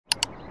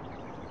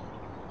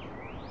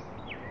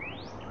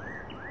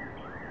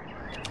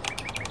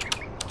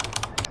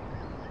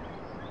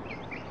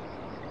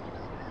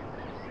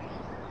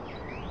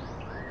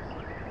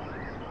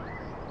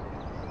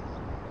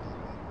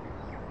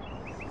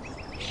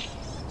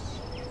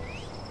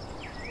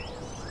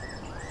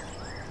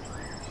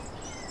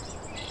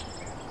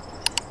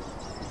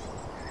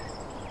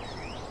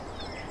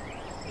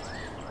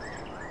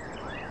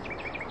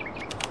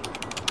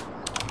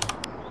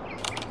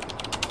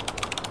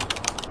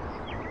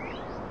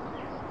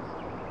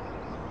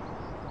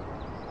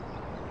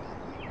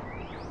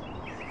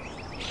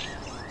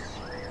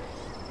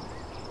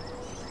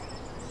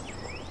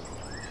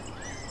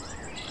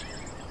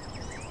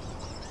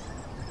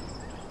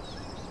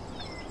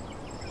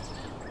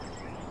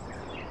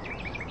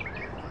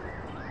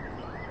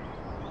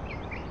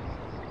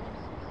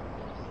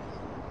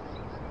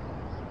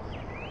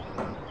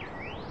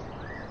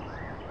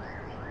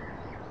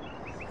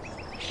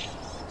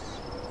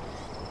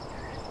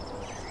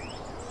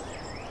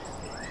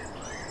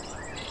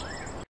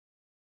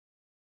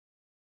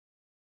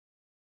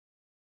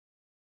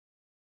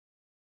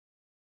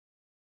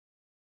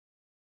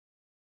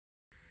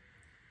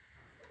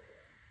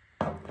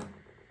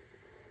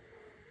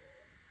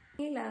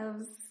Hey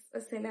loves,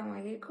 assalamu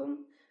alaikum.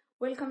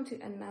 Welcome to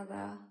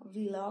another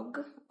vlog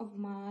of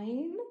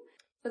mine.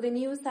 For the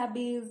new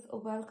subbies,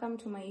 welcome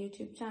to my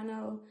YouTube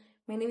channel.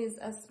 My name is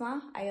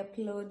Asma. I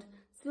upload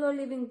slow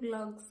living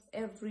vlogs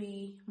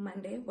every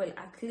Monday. Well,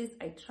 at least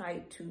I try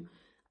to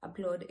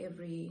upload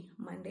every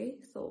Monday.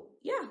 So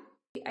yeah,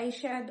 I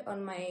shared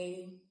on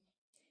my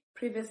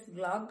previous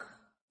vlog,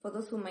 for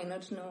those who might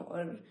not know,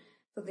 or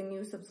for the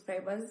new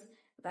subscribers,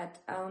 that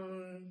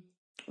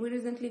we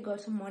recently got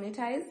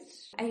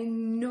monetized. I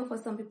know for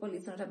some people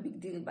it's not a big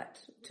deal, but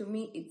to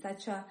me it's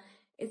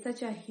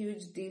such a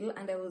huge deal,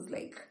 and I was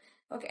like,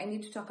 okay, I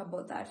need to talk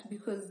about that,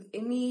 because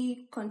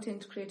any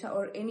content creator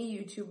or any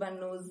YouTuber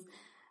knows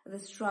the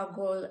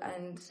struggle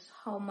and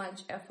how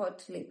much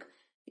effort like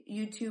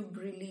YouTube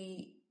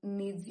really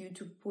needs you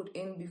to put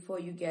in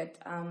before you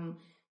get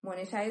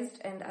monetized.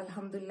 And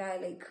alhamdulillah,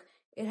 like,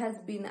 it has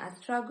been a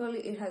struggle.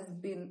 It has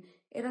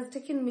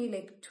taken me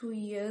like 2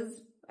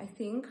 years, I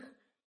think.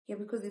 Yeah,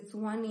 because it's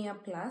 1 year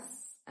plus,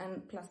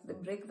 and plus the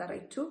break that I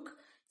took.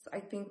 So I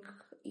think,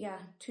 yeah,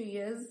 2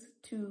 years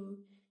to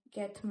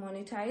get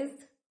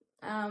monetized.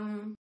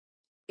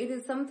 It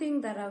is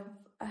something that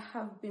I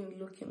have been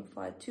looking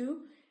forward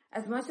to.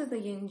 As much as I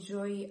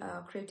enjoy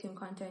creating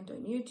content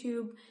on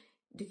YouTube,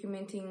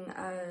 documenting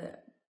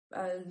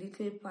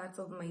little parts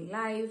of my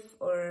life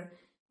or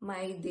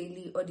my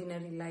daily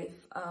ordinary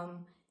life,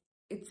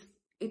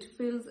 it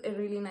feels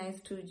really nice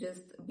to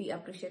just be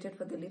appreciated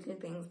for the little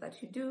things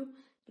that you do,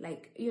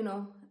 like, you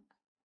know.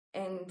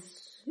 And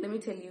let me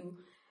tell you,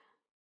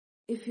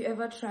 if you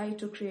ever try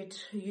to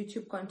create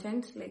YouTube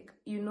content, like,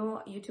 you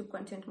know, YouTube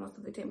content most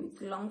of the time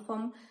it's long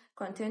form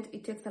content.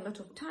 It takes a lot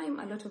of time,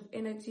 a lot of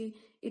energy.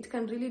 It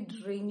can really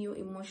drain you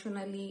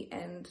emotionally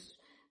and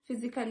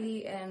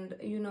physically and,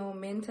 you know,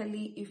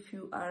 mentally if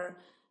you're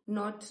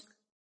not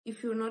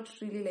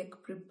really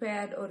like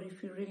prepared, or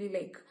if you really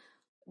like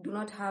do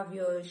not have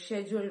your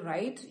schedule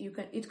right.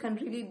 It can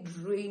really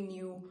drain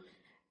you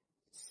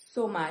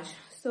so much.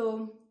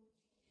 So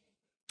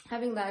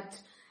having that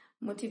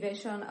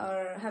motivation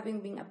or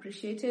having been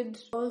appreciated,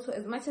 also,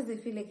 as much as I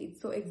feel like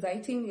it's so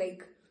exciting,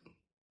 like,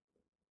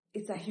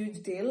 it's a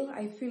huge deal,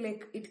 I feel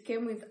like it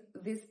came with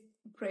this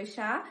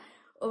pressure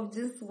of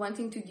just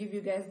wanting to give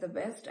you guys the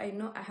best. I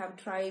know I have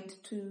tried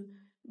to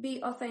be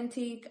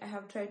authentic, I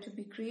have tried to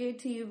be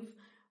creative,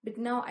 but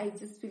now I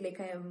just feel like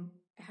I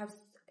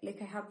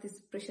have this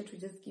pressure to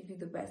just give you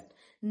the best,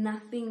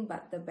 nothing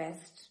but the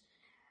best.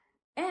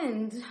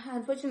 And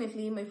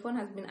unfortunately, my phone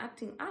has been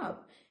acting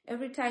up.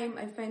 Every time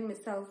I find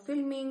myself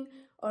filming,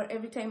 or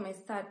every time I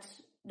start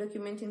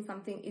documenting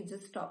something, it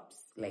just stops.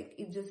 Like,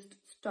 it just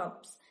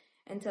stops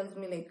and tells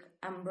me like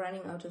I'm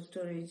running out of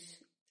storage.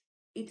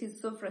 It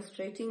is so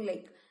frustrating.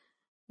 Like,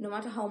 no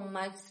matter how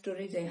much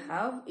storage I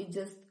have, it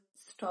just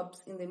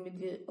stops in the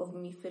middle of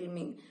me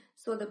filming.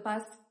 So the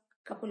past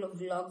couple of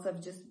vlogs have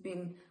just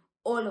been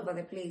all over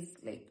the place.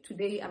 Like,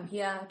 today I'm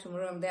here,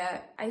 tomorrow I'm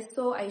there. I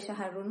saw Aisha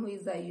Harun, who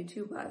is a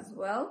YouTuber as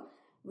well,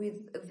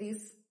 with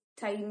this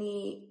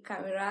tiny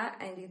camera,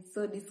 and it's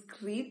so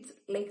discreet.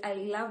 Like, I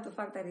love the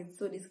fact that it's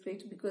so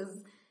discreet,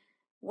 because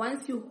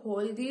once you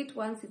hold it,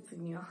 once it's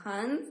in your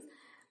hands,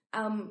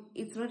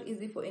 it's not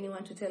easy for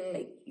anyone to tell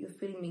like you're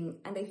filming.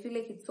 And I feel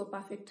like it's so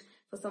perfect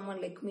for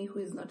someone like me who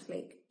is not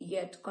like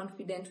yet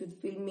confident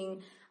with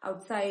filming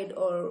outside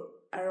or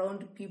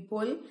around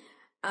people.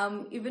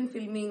 Even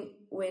filming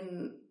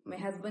when my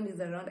husband is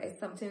around, I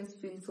sometimes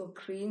feel so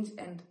cringe,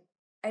 and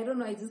I don't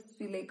know, I just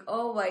feel like,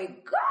 oh my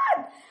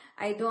god,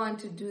 I don't want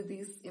to do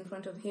this in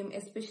front of him,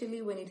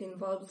 especially when it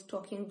involves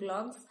talking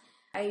vlogs.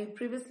 I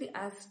previously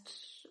asked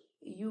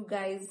you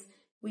guys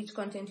which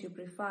content you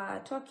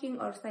prefer, talking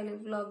or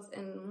silent vlogs,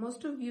 and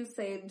most of you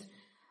said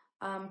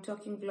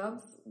talking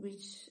vlogs,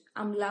 which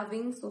I'm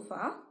loving so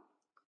far,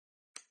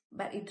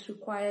 but it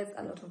requires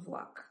a lot of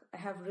work. I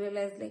have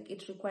realized like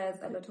it requires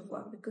a lot of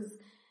work, because,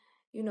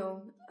 you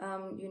know,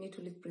 you need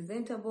to look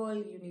presentable,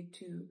 you need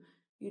to,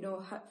 you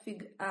know,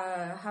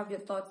 have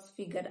your thoughts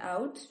figured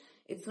out.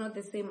 It's not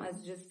the same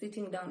as just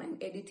sitting down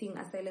and editing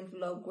a silent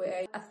vlog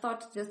where a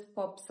thought just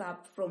pops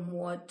up from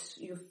what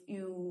you've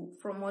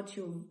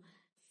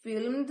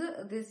filmed.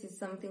 This is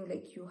something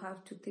like you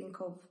have to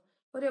think of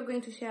what you're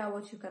going to share,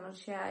 what you cannot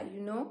share,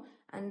 you know.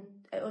 And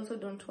I also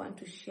don't want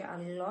to share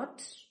a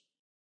lot.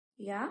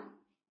 Yeah.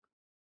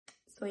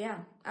 So yeah,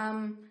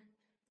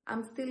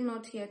 I'm still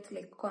not yet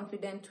like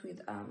confident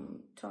with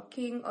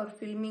talking or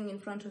filming in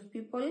front of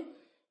people.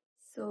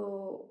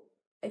 So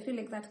I feel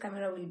like that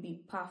camera will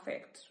be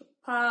perfect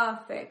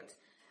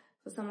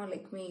for someone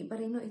like me. But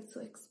I know it's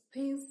so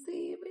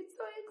expensive.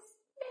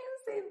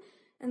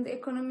 And the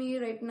economy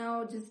right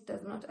now just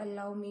does not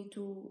allow me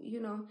to,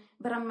 you know,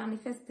 but I'm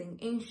manifesting.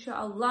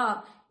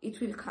 Inshallah, it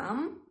will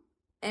come.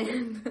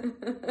 And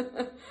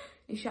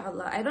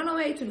inshallah, I don't know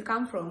where it will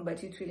come from,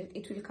 but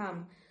it will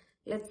come.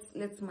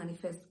 Let's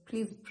manifest.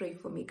 Please pray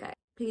for me, guys.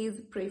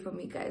 Please pray for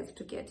me, guys,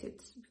 to get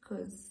it,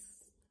 because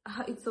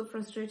it's so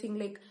frustrating.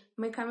 Like,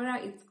 my camera,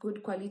 it's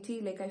good quality.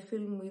 Like, I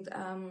film with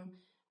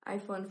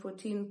iPhone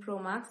 14 Pro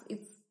Max.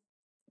 It's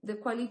the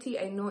quality,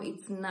 I know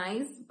it's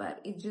nice,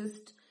 but it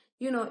just,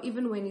 you know,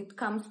 even when it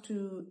comes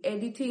to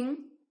editing,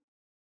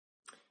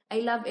 I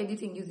love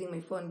editing using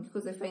my phone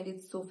because I find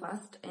it so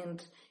fast,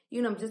 and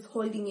you know, I'm just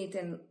holding it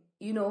and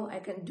you know, I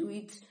can do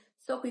it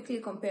so quickly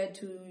compared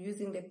to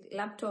using the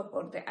laptop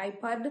or the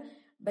iPad.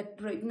 But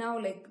right now,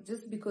 like,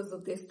 just because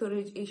of the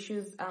storage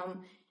issues,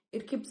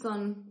 it keeps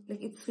on,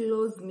 like, it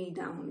slows me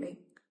down. Like,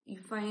 you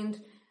find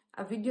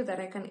a video that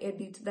I can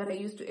edit, that I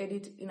used to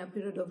edit in a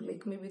period of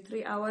like maybe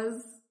 3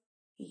 hours.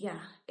 Yeah,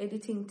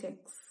 editing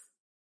takes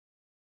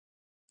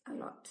a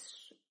lot.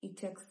 It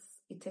takes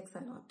a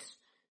lot.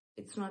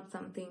 It's not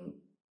something,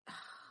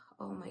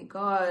 oh my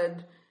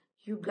God,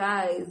 you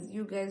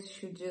guys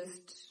should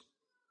just,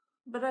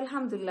 but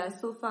alhamdulillah,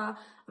 so far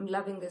I'm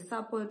loving the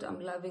support, I'm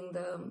loving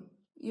the,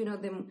 you know,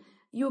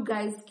 you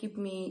guys keep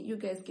me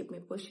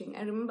pushing.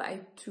 I remember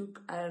I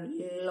took a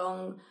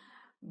long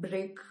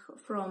break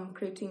from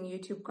creating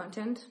YouTube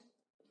content,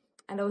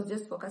 and I was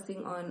just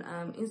focusing on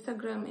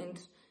Instagram and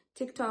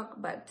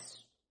TikTok. But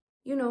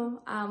you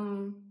know,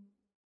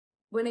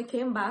 when I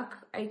came back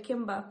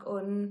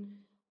on,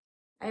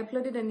 I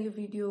uploaded a new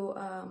video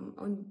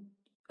on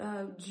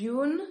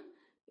June.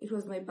 It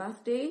was my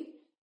birthday,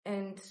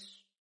 and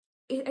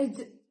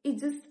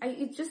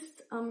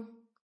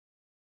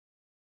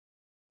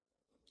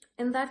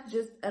and that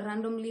just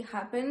randomly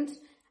happened.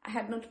 I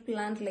had not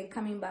planned like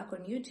coming back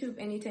on YouTube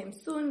anytime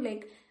soon.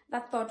 Like,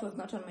 that thought was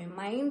not on my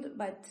mind,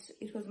 but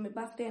it was my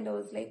birthday and I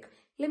was like,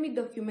 let me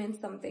document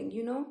something,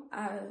 you know,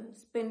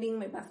 spending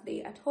my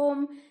birthday at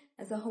home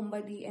as a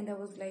homebody. And I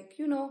was like,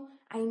 you know,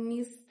 I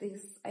miss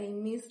this. I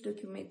miss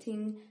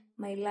documenting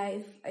my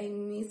life. I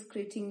miss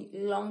creating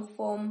long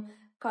form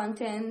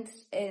content.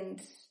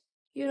 And,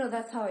 you know,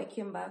 that's how I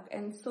came back.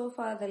 And so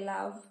far the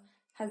love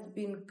has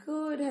been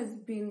good, has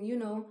been, you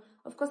know,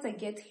 of course I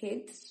get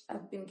hate.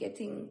 I've been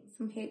getting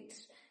some hate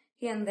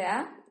here and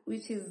there,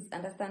 which is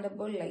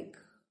understandable. Like,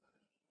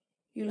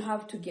 you'll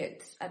have to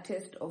get a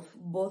taste of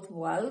both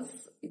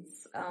worlds.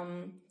 It's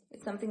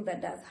something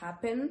that does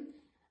happen,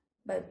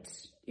 but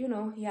you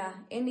know, yeah,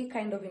 any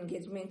kind of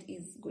engagement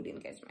is good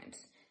engagement.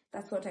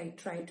 That's what I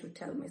try to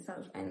tell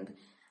myself, and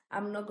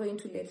I'm not going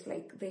to let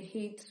like the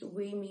hate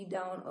weigh me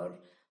down or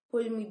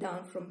pull me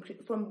down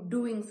from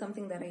doing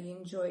something that I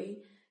enjoy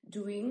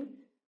doing.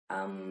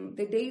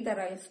 The day that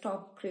I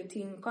stop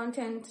creating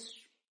content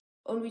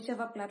on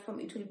whichever platform,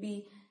 it will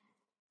be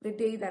the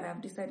day that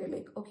I've decided,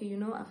 like, okay, you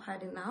know, I've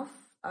had enough.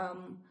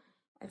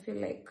 I feel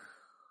like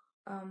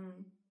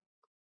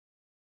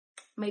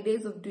my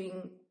days of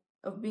being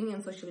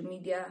in social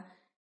media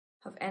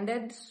have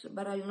ended,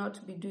 but I'll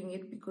not be doing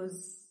it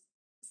because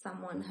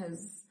someone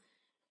has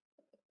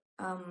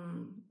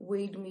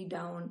weighed me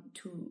down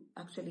to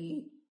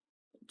actually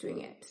doing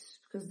it,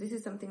 because this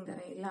is something that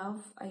I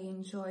love, I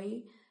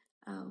enjoy.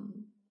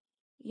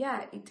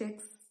 Yeah, it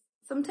takes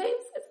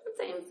sometimes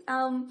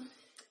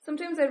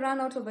I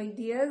run out of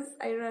ideas.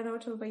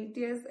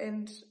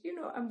 And you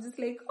know, I'm just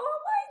like, oh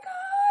my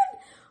God,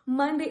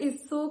 Monday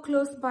is so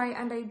close by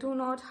and I do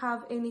not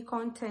have any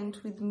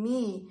content with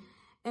me.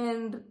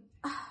 And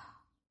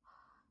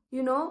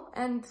you know,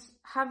 and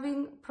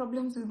having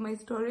problems with my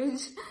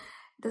storage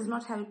does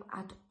not help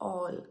at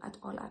all,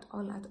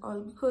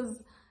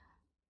 because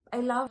I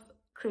love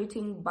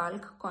creating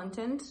bulk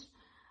content.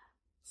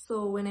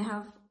 So when I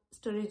have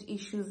storage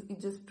issues, it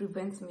just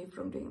prevents me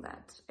from doing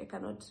that.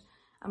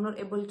 I'm not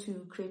able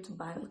to create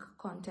bulk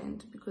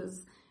content,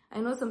 because I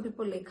know some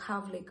people like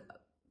have like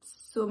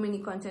so many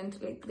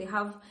content, like they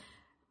have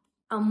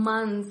a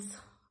month's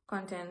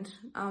content.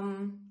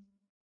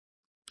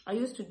 I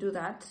used to do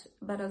that,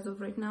 but as of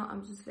right now,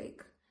 I'm just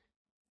like,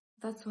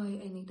 that's why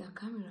I need a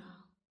camera,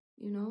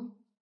 you know,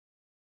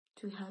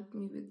 to help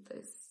me with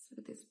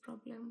this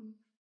problem.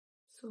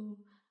 So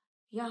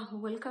yeah,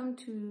 welcome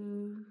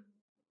to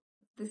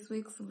this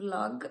week's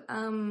vlog.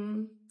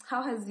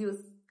 How has your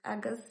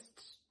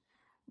August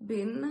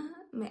been?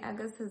 My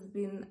August has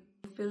been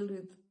filled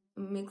with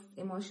mixed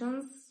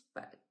emotions,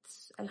 but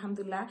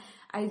alhamdulillah,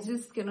 I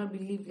just cannot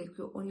believe like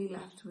we're only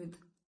left with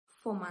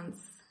 4 months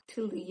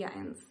till the year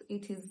ends.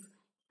 It is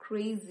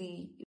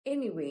crazy.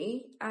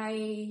 Anyway,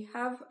 I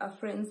have a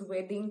friend's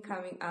wedding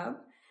coming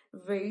up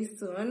very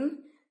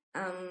soon.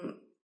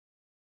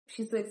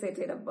 She's so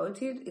excited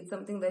about it. It's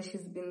something that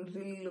she's been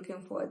really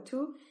looking forward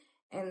to.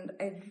 And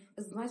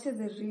as much as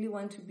I really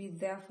want to be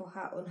there for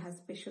her on her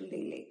special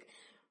day, like,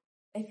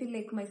 I feel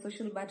like my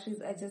social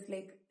batteries are just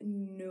like,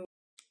 no.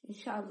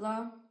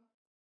 Inshallah,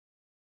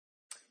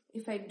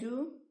 if I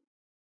do,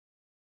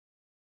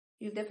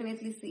 you'll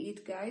definitely see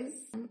it, guys.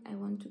 I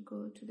want to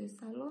go to the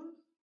salon.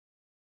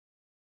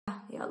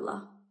 Ya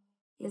Allah,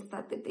 let's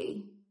start the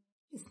day.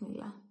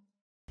 Bismillah.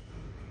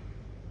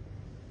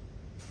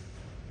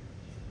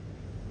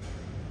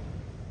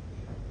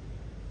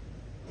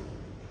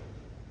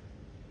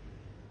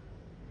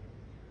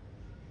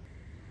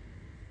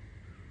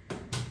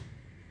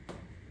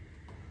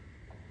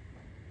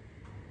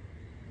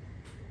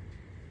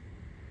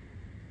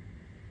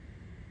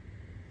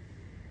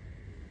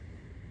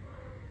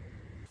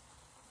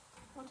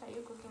 What are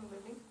you cooking,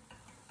 baby?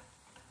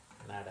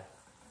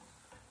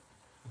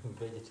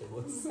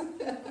 vegetables.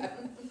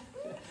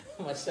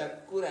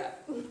 Mashakura.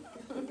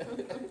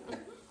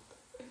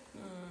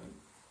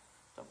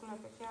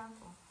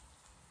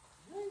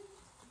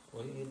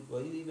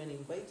 Were you even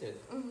invited?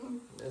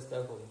 Let's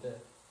start from there.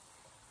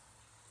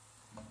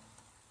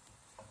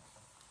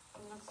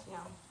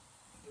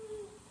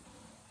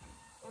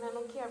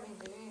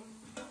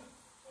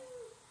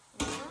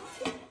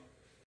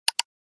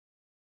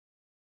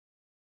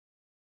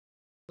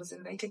 Was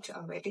invited to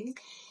a wedding,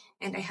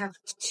 and I have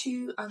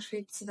 2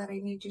 outfits that I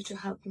need you to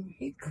help me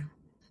pick.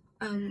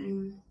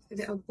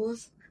 They are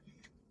both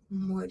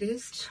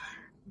modest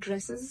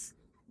dresses,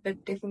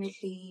 but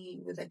definitely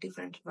with a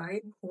different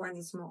vibe. One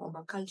is more of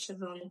a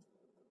cultural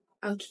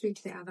outfit,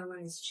 the other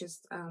one is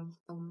just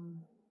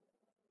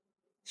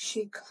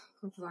chic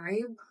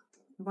vibe,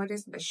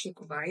 modest but chic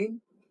vibe.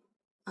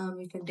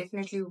 You can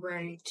definitely wear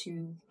it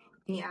to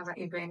any other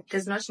event. It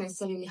does not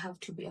necessarily have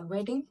to be a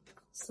wedding.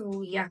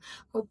 So yeah,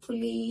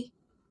 hopefully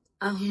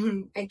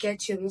I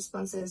get your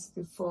responses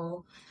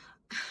before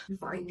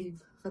I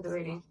leave for the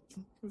wedding.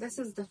 This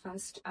is the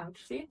first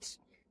outfit.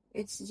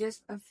 It's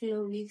just a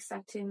flowy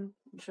satin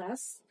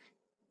dress.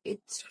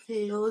 It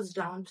flows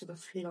down to the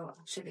floor.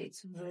 Actually,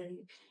 it's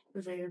very,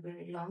 very,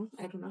 very long.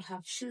 I do not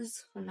have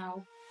shoes for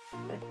now,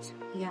 but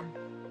yeah.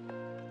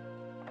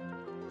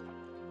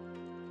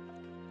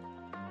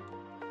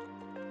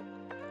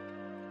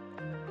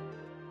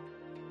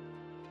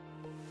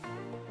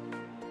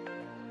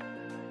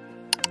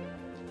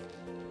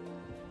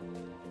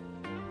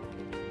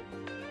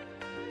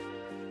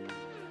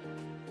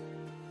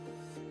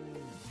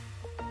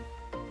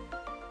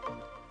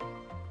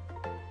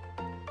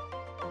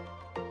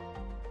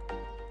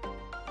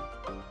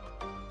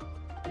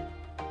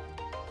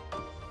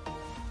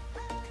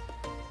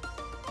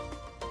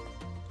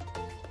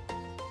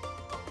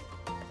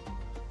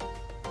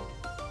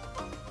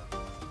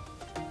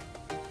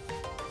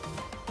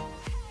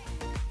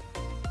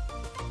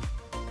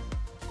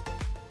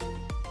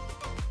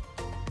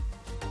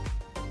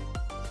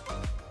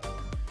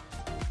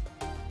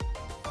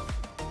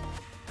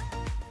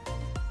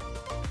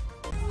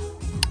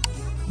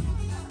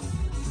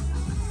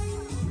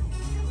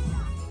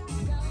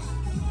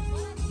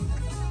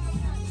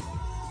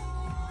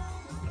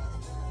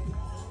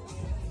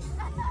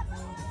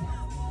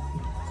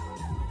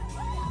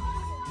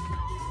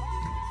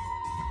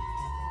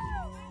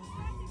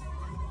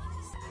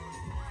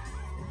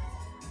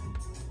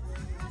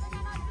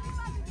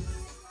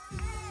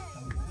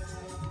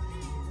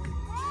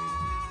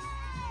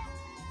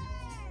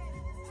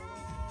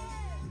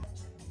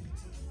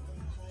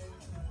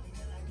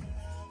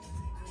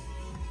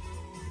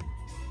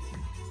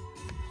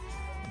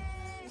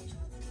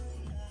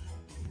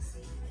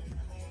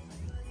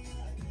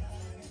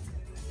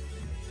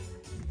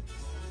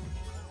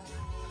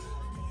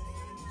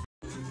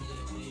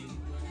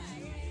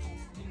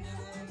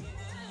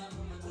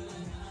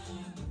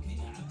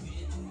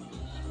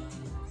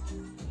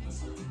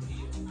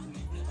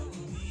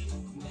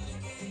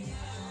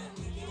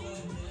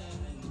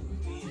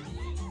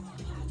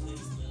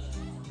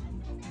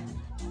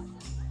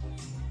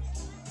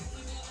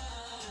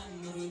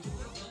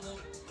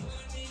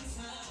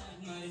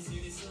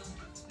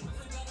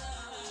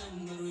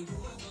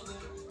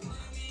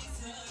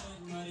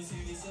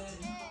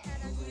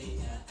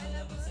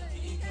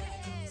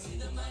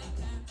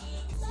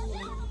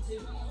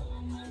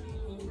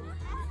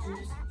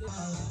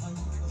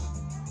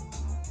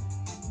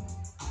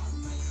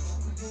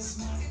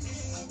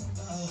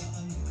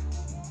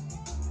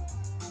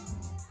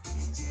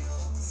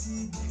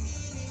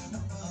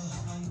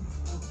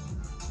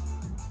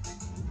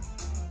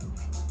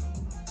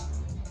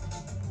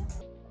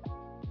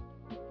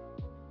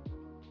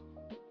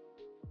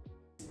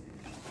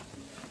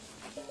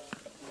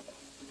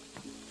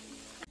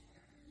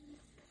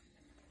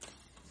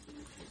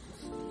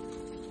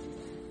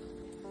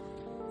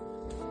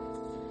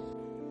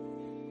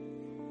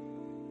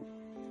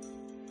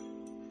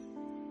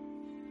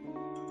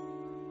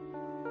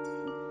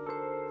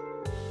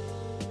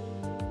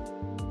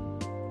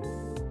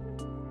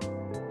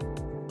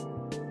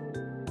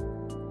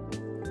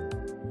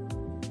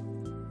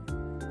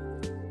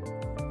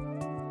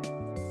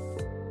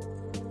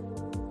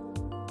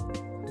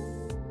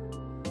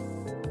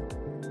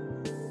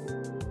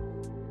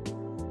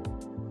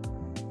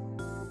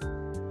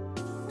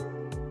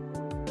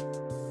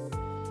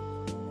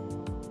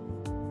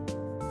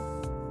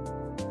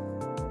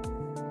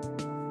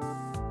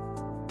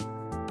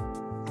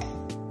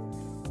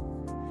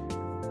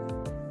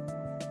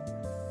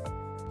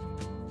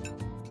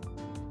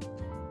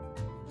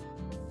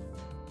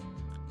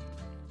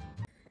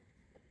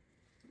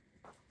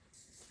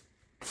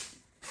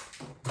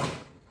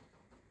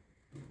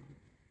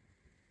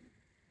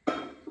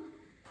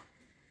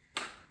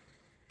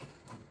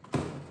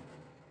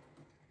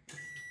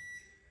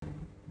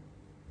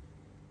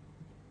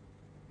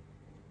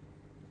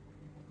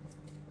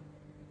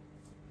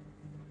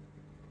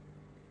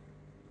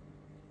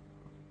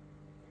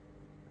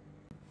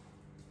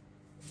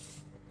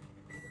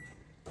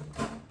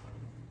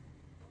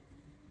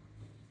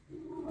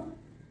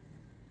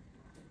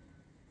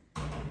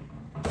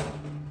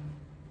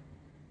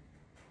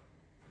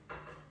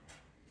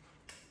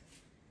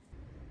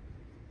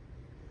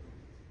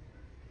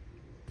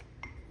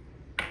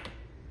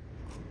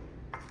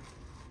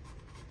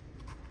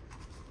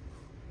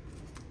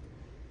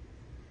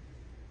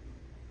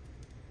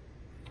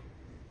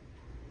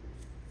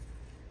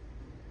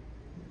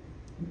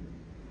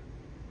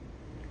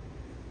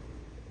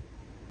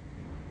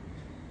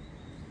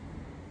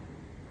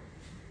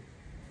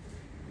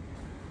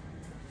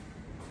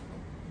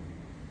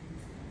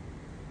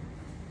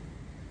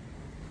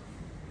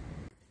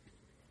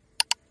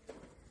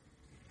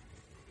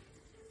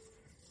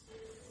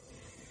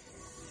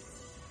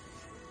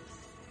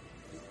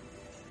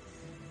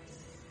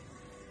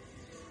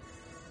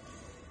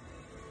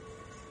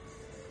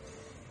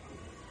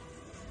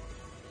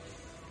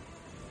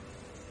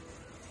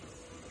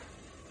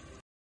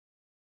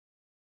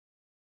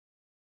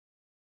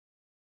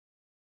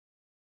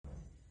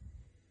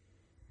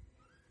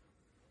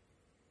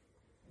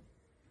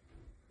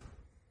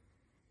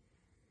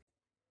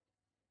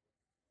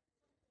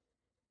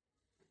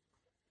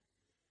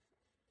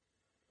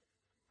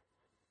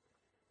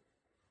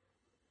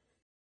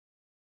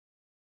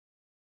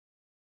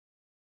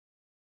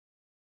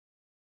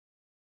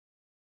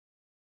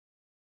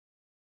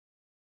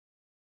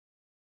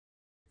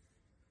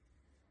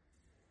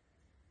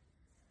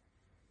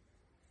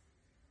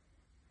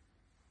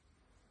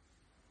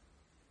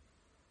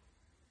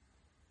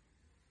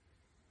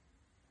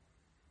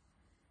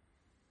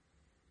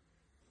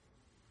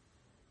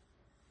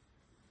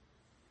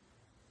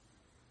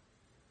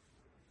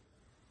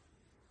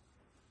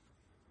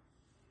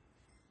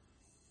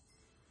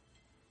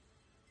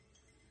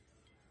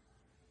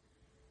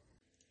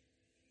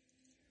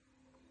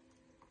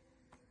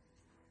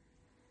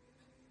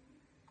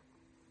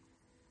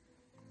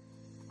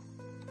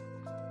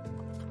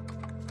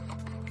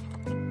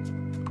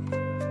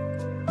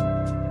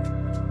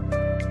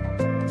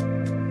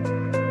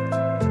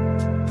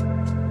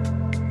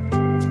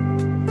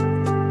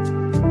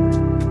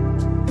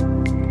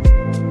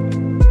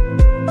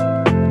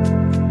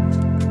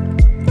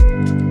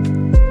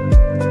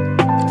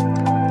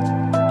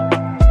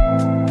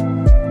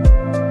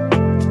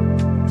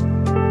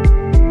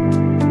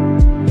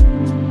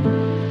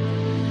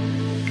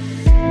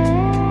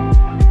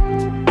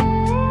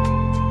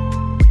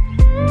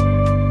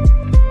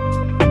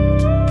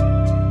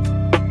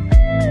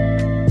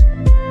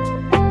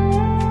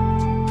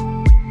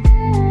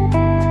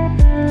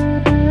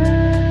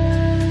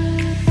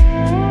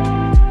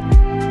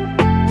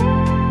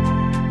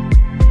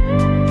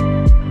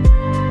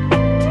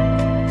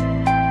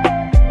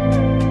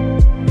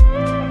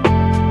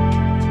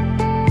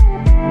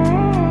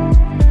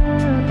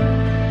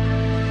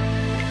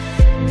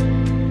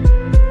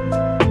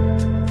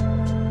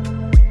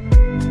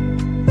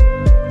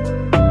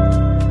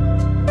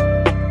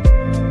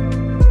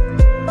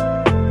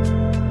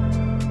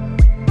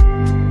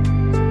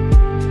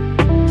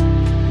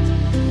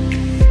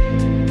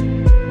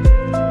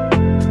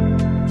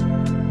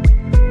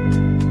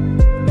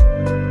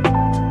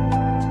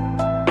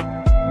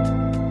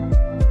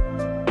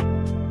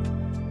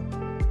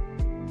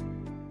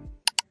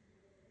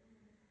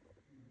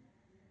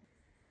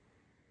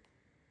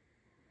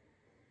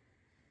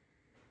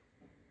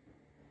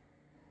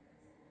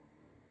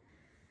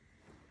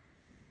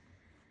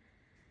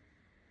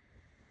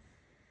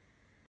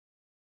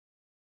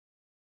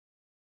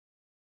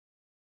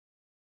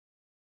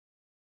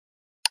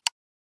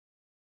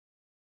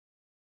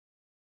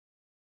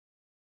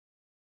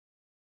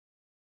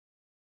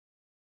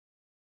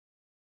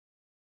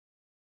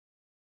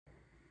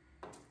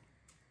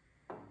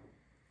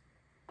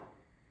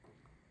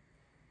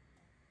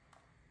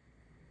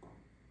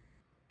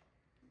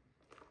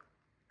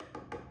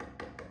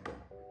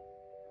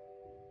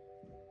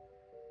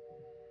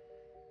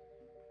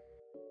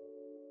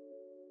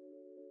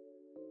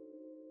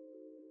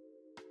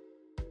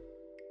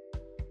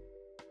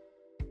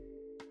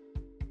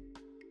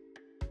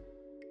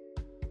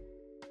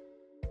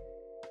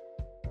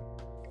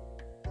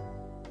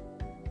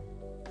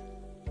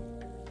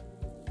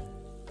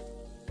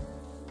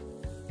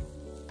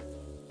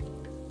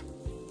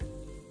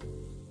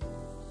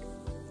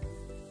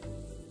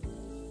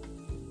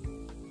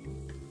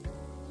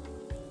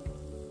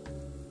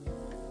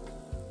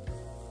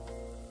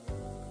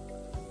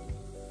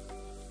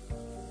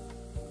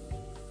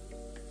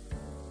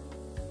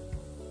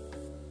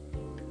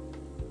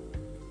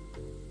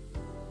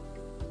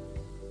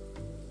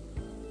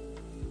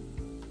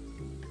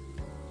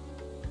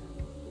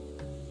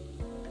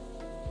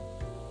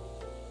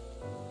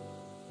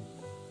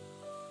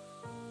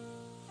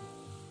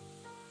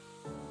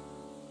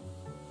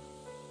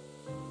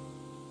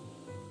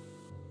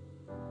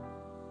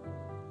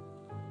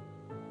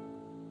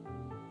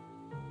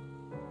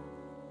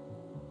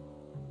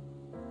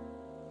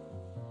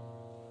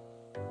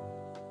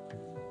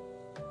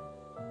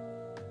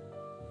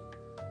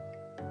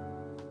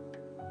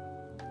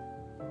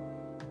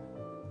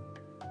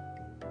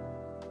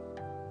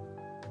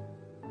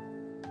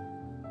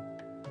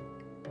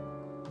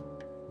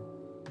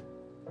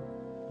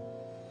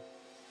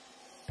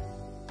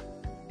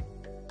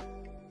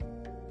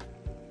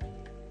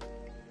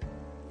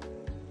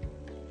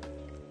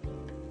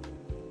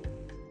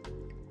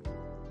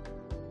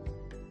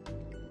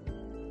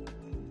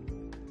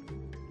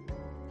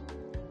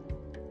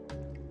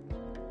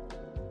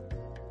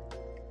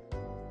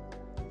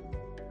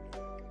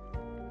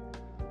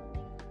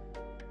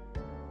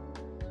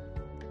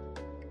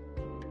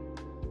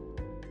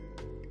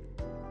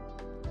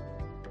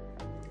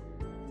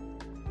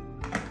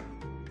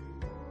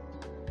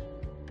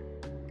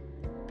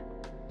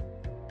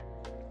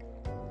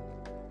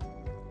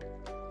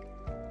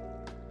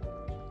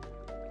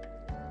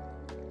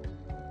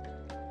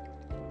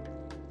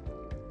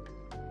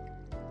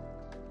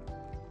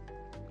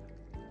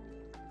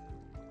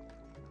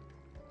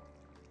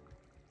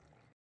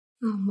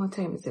 What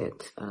time is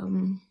it?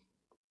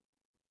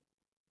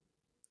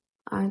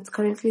 It's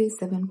currently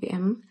 7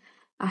 p.m.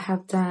 I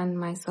have done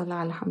my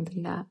salah,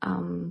 alhamdulillah.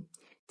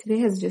 Today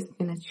has just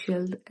been a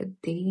chilled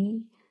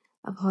day.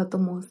 I've had the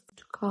most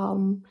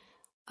calm,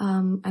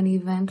 an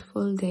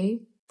eventful day.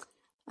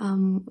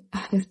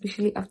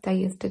 Especially after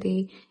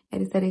yesterday, I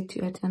decided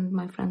to attend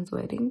my friend's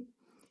wedding,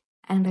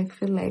 and I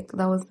feel like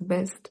that was the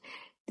best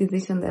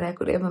decision that I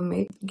could ever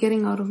make.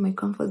 Getting out of my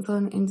comfort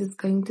zone and just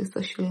going to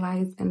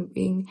socialize and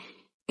being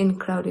in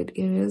crowded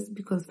areas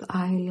because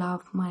I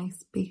love my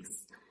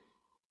space.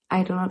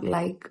 I do not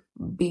like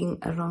being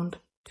around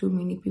too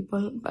many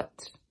people,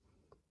 but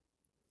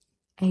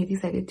I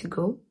decided to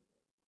go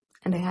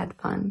and I had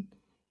fun.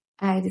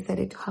 I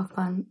decided to have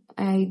fun.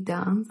 I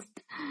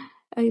danced.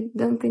 I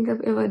don't think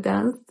I've ever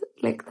danced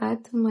like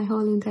that in my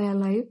whole entire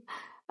life,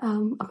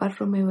 apart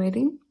from my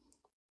wedding.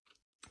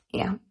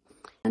 Yeah.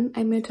 And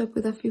I met up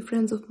with a few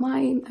friends of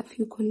mine, a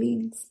few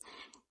colleagues.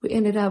 We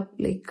ended up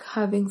like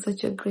having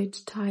such a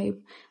great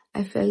time.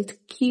 I felt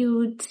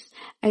cute.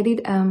 I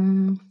did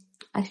a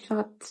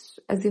short,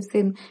 as you've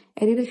seen,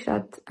 I did a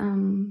short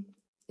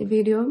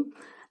video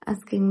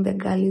asking the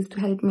girlies to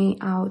help me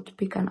out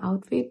pick an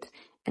outfit,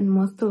 and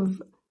most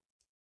of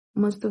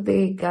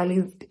the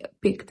girlies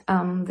picked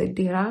the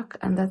Dirac,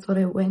 and that's what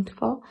I went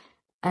for.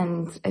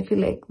 And I feel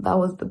like that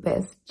was the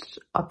best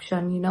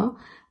option, you know.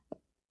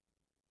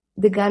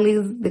 The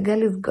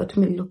girlies got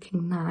me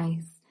looking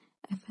nice.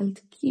 I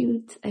felt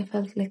cute. I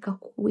felt like a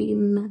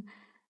queen.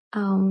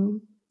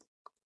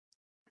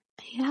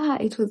 Yeah,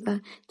 it was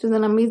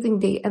an amazing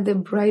day, and the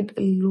bride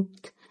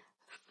looked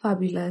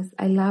fabulous.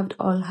 I loved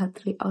all her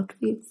 3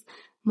 outfits.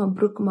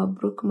 Mabruk,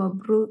 mabruk,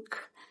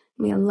 mabruk.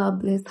 May Allah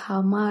bless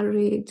her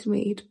marriage.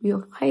 May it be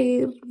of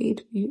khair.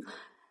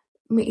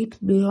 May it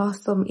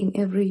blossom in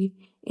every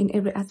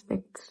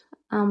aspect.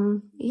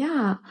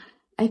 Yeah,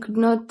 I did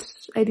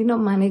not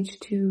manage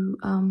to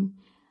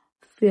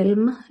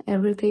film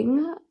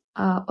everything,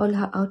 all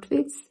her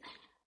outfits,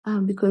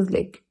 because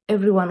like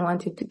everyone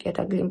wanted to get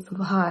a glimpse of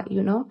her,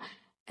 you know.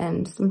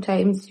 And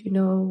sometimes, you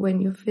know, when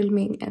you're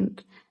filming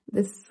and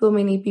there's so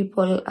many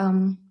people,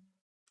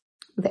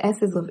 the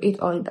essence of it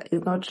all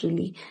is not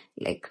really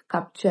like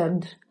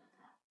captured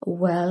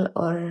well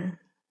or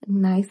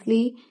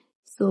nicely.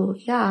 So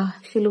yeah,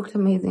 she looked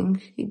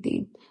amazing. She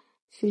did.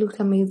 She looked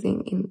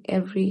amazing in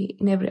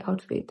every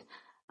outfit.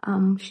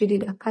 She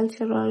did a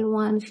cultural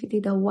one. She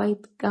did a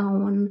white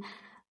gown.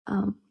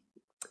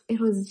 It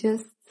was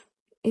just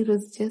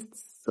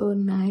so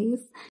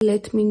nice.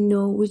 Let me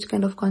know which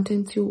kind of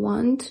content you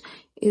want.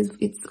 If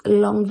it's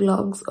long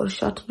vlogs or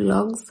short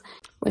vlogs.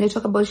 When I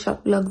talk about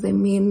short vlogs, I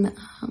mean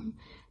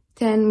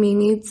 10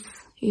 minutes,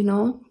 you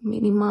know,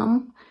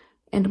 minimum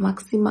and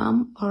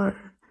maximum, or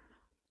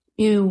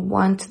you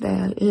want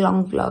the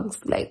long vlogs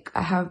like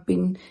I have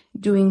been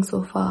doing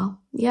so far.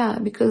 Yeah,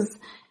 because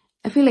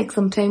I feel like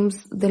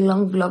sometimes the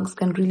long vlogs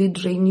can really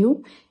drain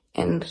you,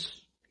 and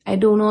I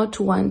do not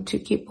want to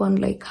keep on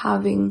like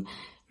having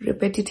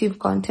repetitive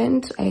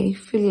content. I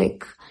feel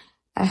like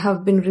I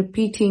have been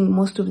repeating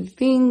most of the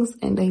things,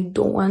 and I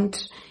don't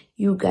want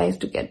you guys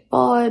to get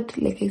bored.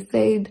 Like I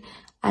said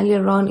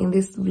earlier on in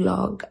this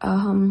vlog,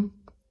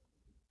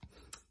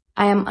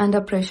 I am under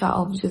pressure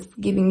of just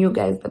giving you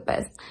guys the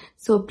best.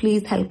 So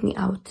please help me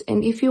out.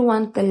 And if you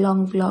want the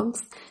long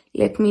vlogs,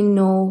 let me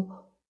know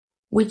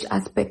which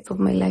aspects of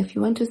my life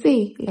you want to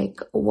see, like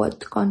what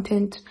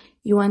content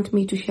you want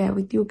me to share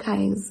with you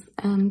guys.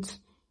 And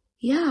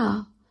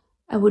yeah,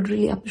 I would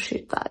really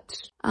appreciate that.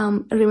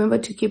 Remember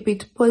to keep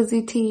it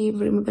positive.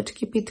 Remember to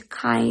keep it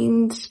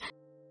kind.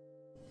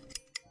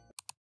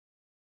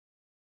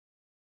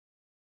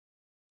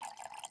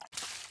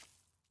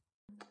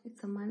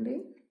 It's a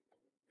Monday.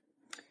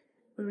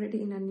 We're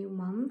already in a new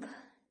month.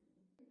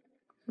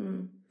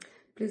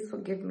 Please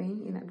forgive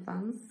me in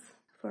advance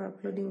for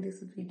uploading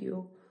this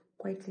video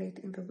quite late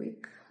in the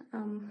week.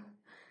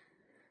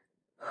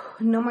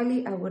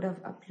 Normally I would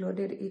have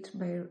uploaded it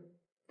by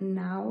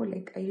now.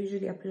 Like I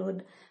usually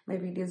upload my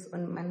videos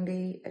on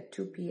Monday at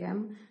 2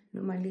 p.m.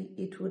 Normally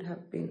it would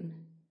have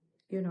been,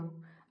 you know,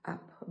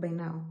 up by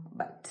now,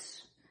 but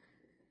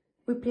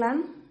we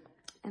plan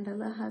and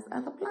Allah has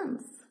other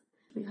plans.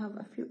 We have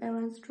a few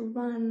errands to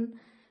run,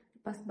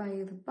 pass by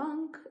the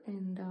bank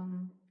and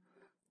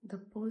the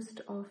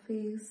post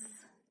office.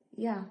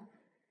 Yeah,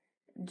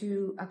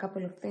 do a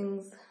couple of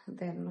things,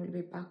 then we'll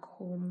be back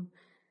home,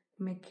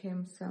 make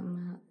him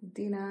some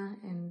dinner,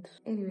 and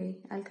anyway,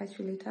 I'll catch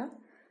you later.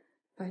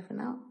 Bye for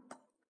now.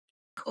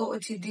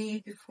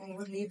 OOTD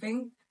before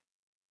leaving.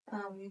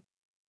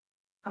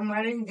 I'm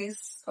wearing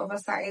this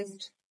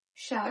oversized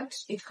shirt.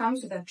 It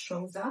comes with a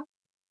trouser,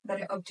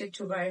 but I opted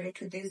to wear it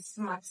with this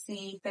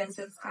maxi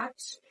pencil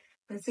skirt.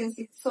 And since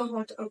it's so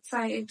hot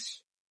outside,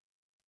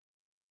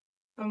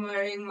 I'm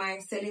wearing my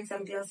sailing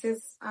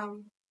sunglasses.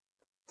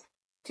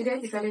 Today I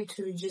decided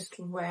to just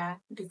wear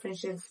different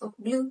shades of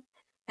blue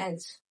and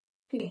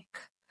pink.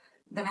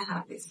 Then I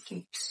have this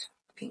cute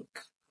pink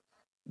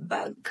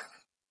bag.